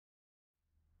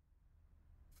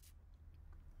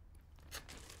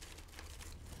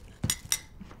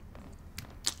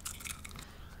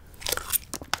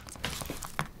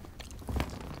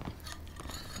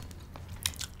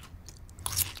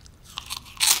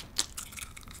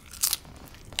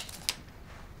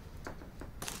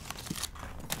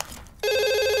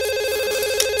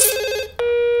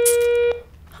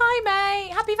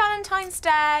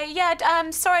Yeah,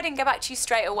 sorry I didn't get back to you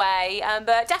straight away,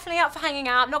 but definitely up for hanging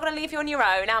out. I'm not going to leave you on your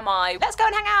own, am I? Let's go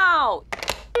and hang out!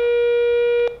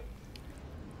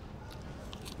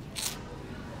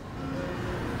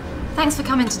 Thanks for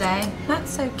coming today.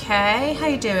 That's okay. How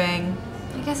you doing?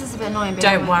 I guess it's a bit annoying.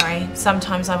 Don't worry.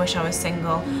 Sometimes I wish I was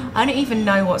single. I don't even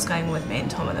know what's going on with me and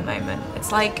Tom at the moment.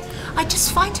 It's like, I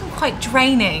just find him quite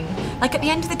draining. Like at the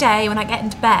end of the day, when I get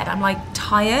into bed, I'm like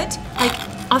tired. Like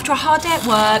after a hard day at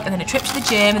work and then a trip to the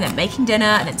gym and then making dinner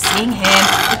and then seeing him,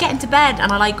 I get into bed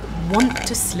and I like want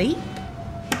to sleep.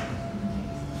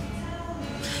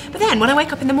 But then when I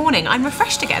wake up in the morning, I'm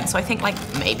refreshed again. So I think like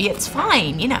maybe it's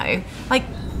fine, you know? Like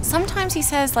sometimes he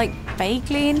says like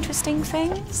vaguely interesting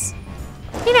things.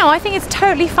 You know, I think it's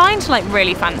totally fine to like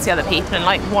really fancy other people and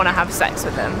like want to have sex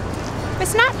with them.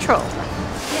 It's natural.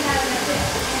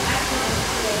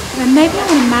 Then maybe I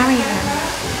want to marry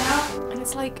him. And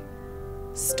it's like,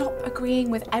 stop agreeing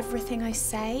with everything I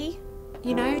say.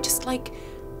 You know, just like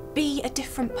be a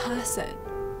different person.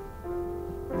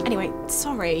 Anyway,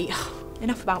 sorry,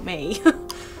 enough about me.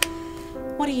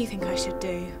 What do you think I should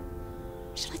do?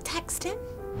 Should I text him?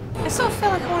 I sort of feel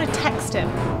like I want to text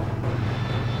him.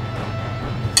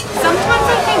 Sometimes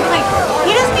I think, like,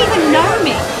 he doesn't even know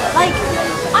me. Like,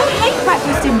 I hate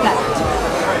breakfast in bed.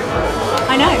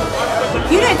 I know.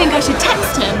 You don't think I should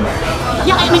text him?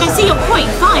 Yeah, I mean, I see your point,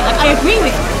 fine. Like, I agree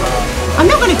with you. I'm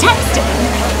not going to text him.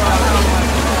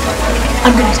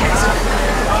 I'm going to text him.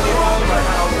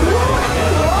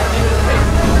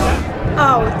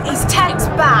 Oh, his text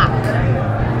back.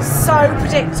 So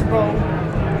predictable.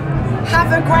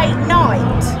 Have a great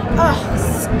night. Ugh,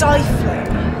 stifling.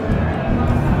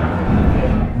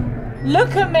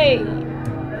 Look at me.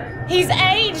 He's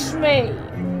aged me.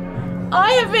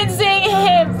 I have been seeing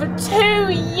him for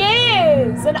 2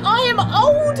 years and I am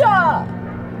older.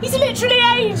 He's literally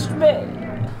aged me.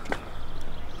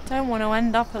 Don't want to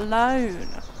end up alone.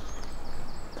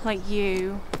 Like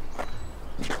you.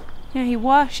 You know, he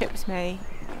worships me.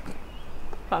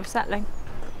 But I'm settling.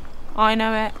 I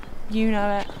know it. You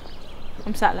know it.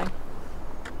 I'm settling.